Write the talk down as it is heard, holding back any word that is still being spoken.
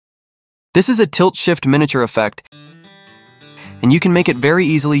This is a tilt-shift miniature effect, and you can make it very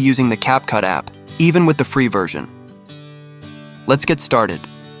easily using the CapCut app, even with the free version. Let's get started.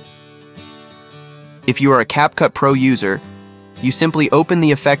 If you are a CapCut Pro user, you simply open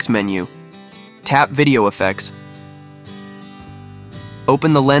the Effects menu, tap Video Effects,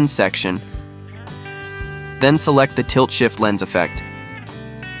 open the Lens section, then select the Tilt-Shift Lens effect.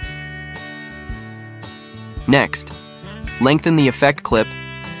 Next, lengthen the effect clip,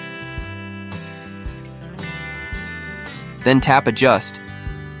 then tap Adjust,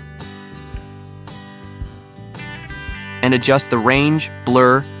 and adjust the range,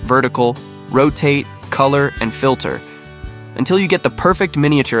 blur, vertical, rotate, color, and filter until you get the perfect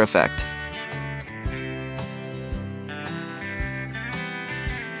miniature effect.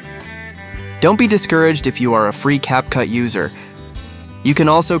 Don't be discouraged if you are a free CapCut user. You can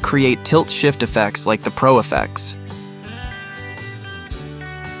also create tilt-shift effects like the Pro effects.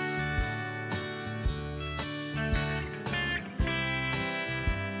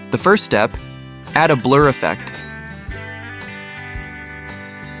 The first step, add a blur effect.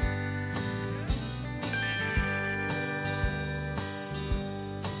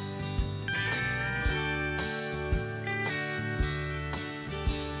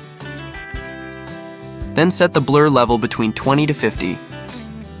 Then set the blur level between 20 to 50.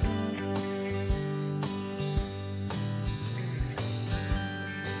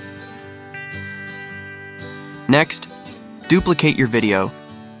 Next, duplicate your video.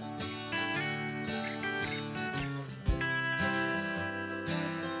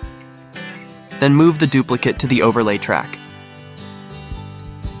 Then move the duplicate to the overlay track.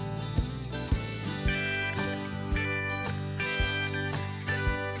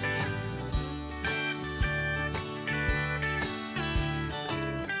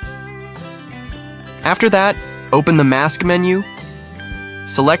 After that, open the Mask menu,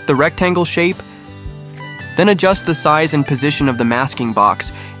 select the rectangle shape, then adjust the size and position of the masking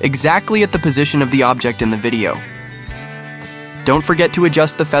box exactly at the position of the object in the video. Don't forget to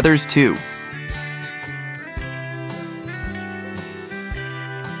adjust the feathers too.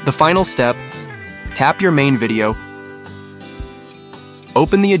 The final step, tap your main video,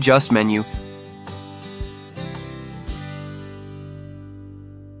 open the Adjust menu,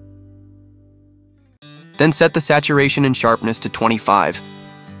 then set the saturation and sharpness to 25.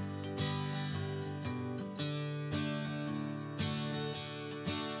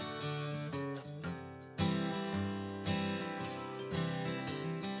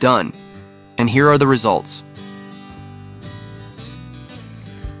 Done. And here are the results.